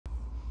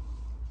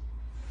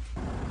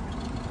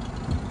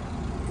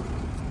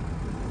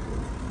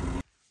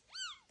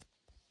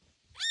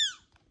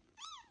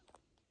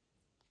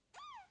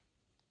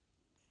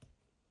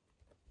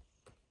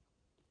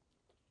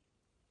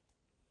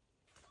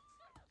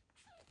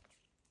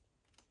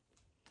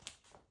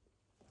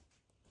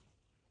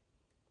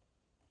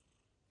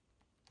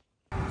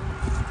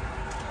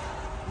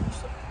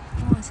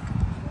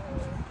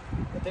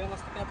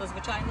95-та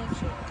звичайна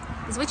чи?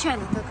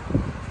 Звичайно, так.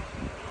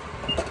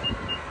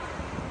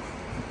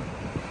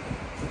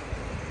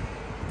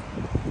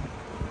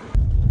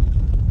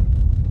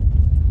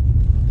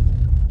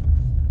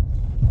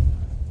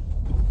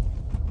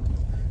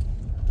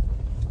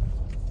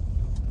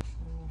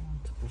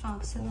 А,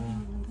 все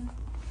нормально, да?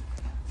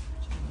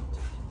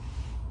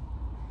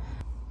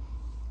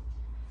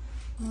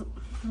 Ну,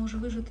 може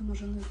вижити,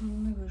 може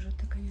не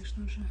вижити,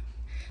 звісно ж.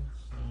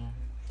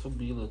 То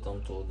біле,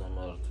 там то одне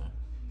мертве.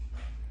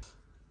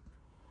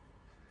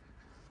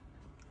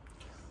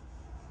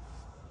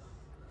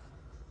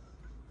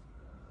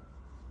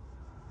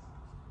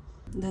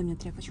 Дай мне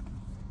тряпочку.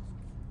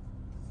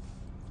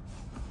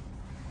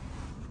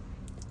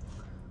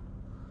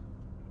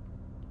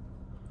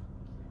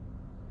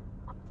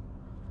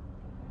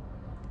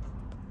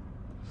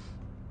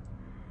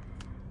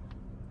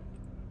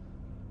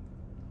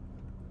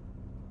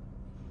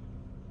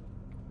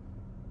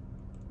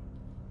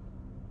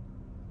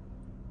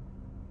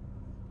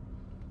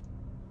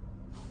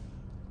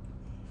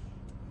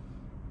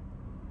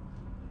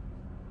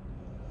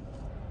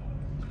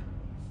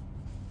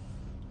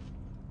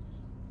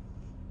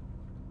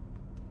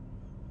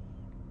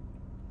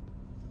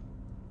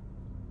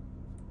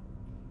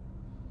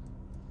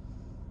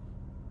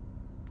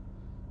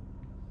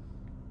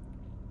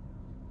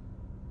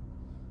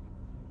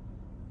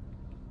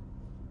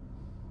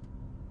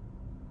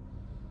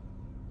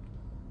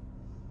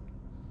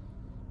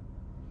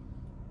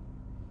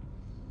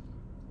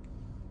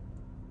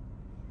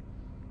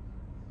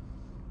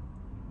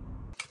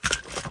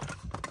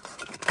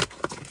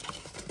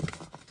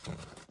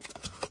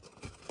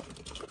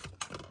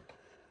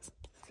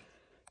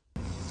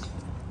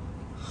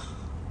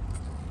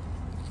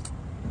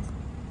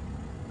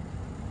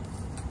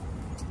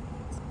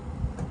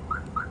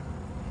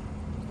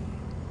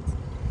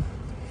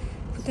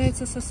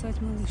 Пытается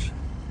сосать малыш.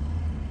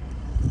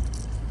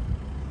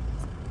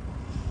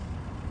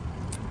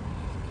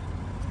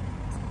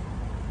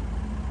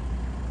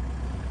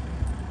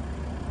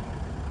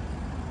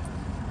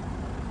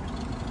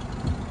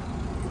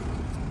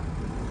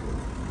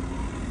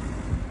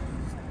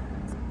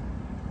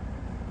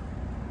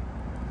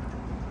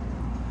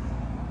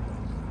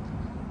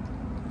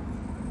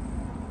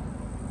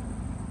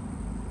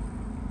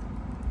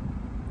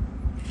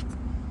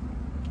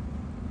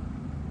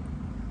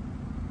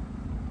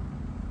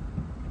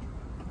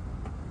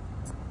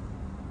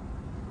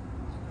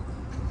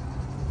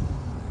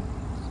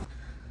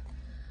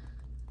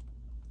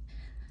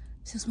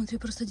 Все, смотри,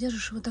 просто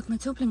держишь его так на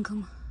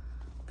тепленьком.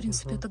 В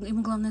принципе, это,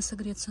 ему главное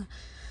согреться.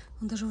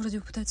 Он даже вроде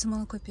бы пытается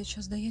молоко пить.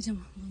 Сейчас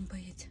доедем, будем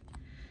поесть.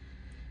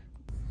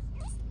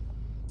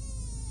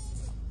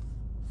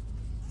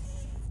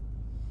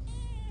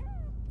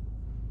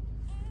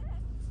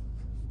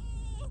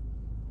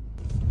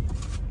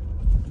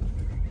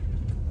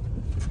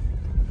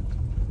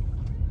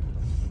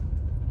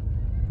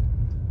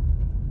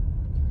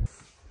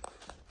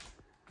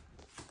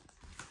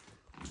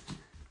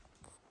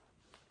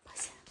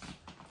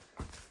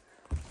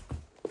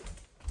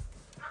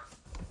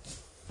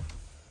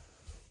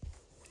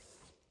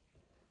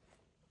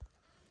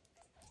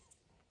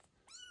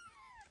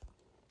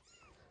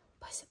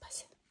 Пася,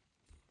 Пася.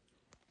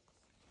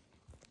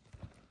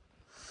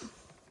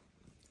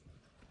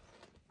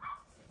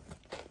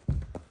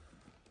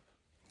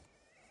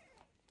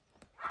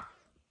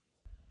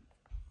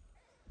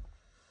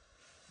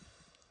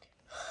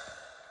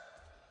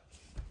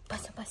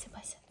 Пася, Пася,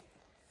 Пася.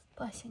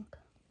 Пасенька.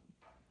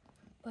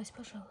 Пась,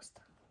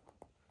 пожалуйста.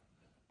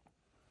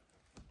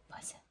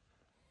 Пася.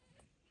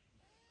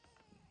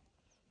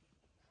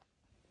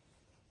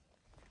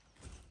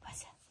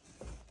 Пася.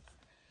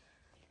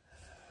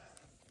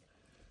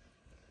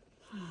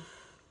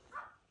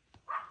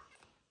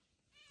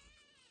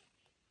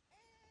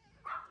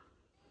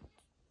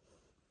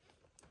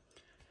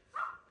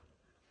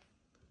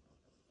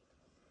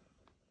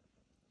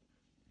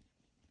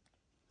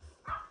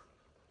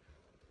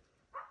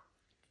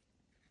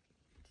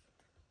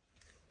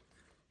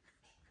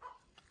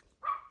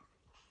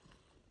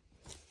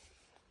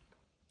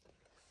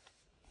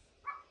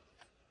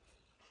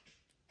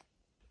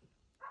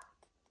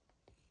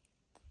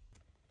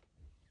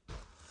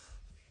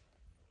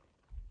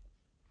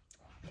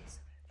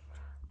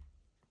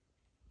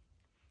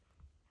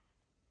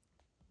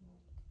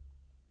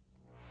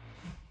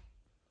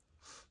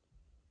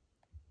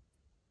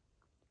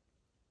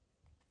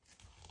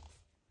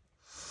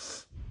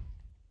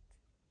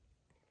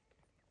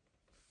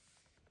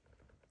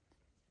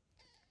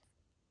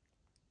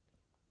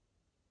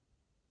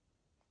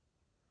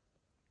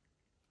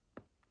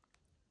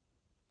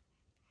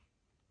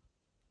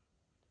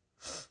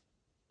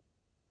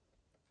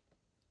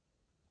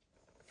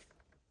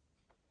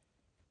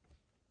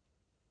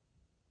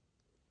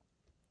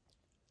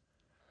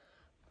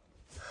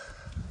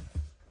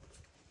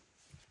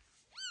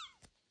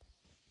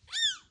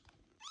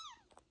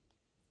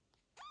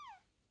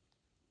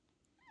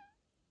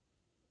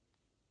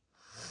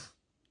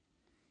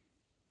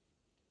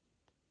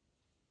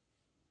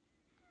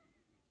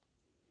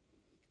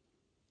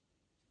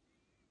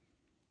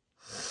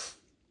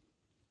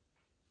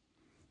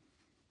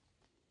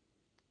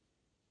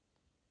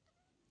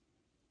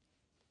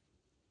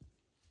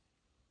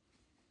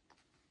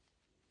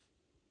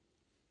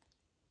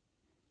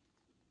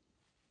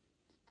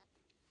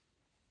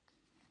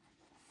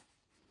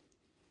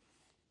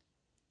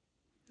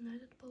 Но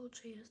этот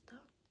получше ест,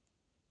 да?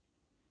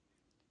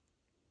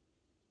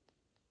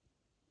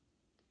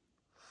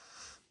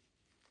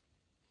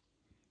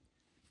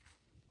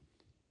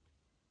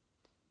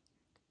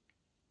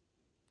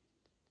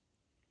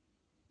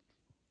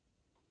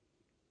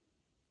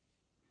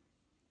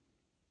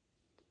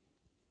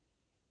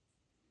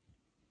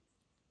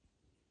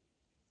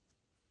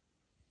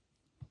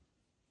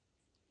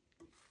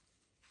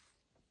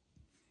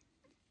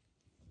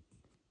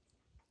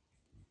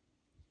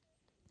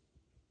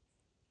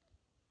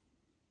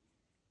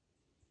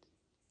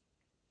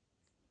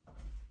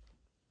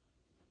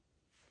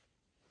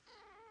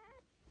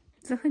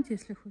 Заходи,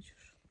 если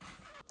хочешь.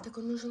 Так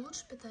он уже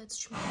лучше питается,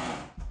 чем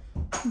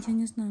Я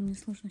не знаю, мне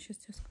сложно сейчас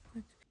тебе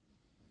сказать.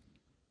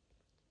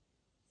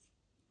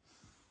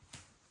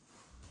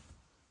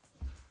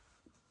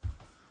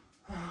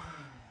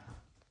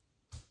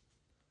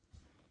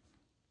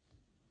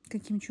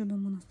 Каким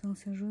чудом он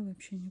остался жив,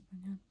 вообще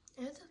непонятно.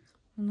 этот?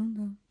 Ну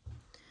да.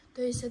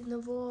 То есть один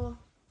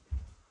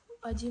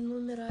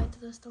умер, а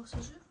этот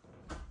остался жив?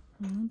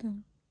 Ну да.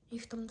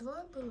 Их там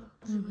двое было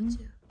в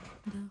животе?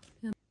 Да.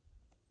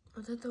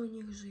 Вот это у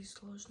них жизнь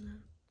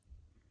сложная.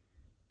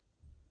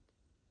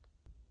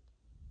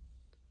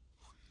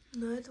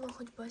 Но этого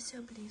хоть Бася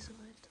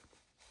облизывает.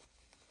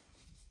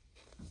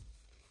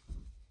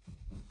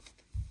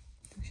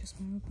 Так, сейчас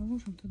мы его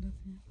положим туда.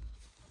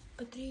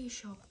 А 3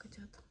 еще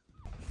обкатят.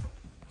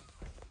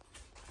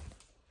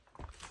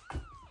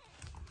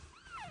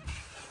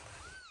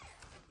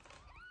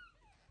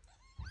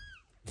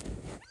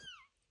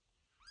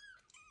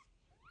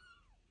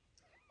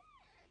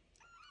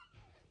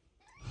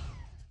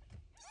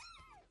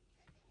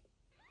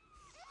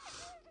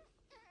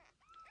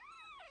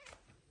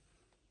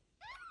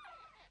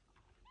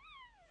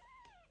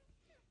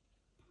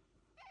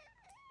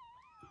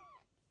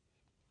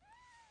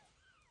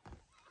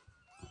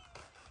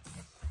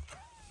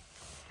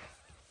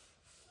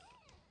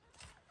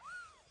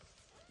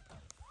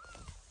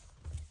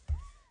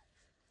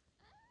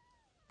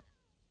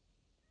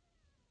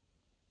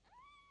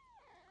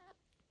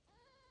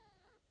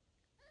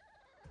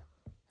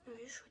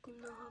 Видишь, хоть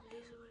немного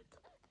облизывает.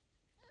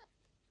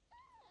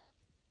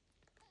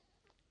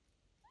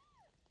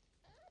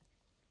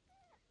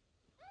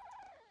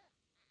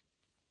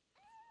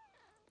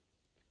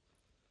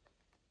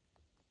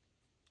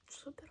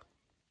 Супер.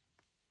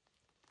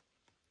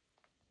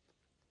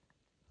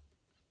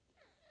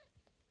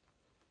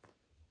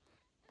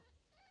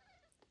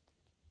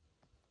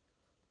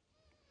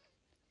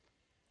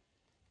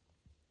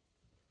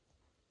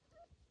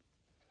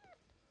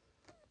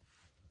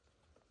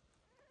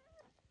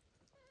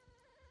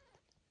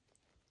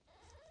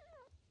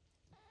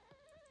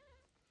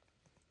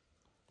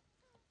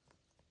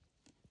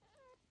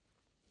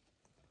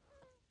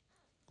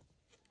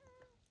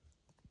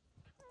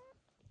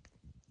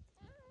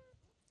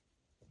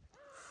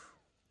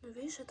 Ну,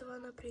 видишь, этого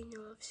она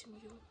приняла в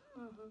семью.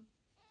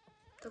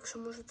 Так что,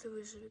 может, и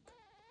выживет.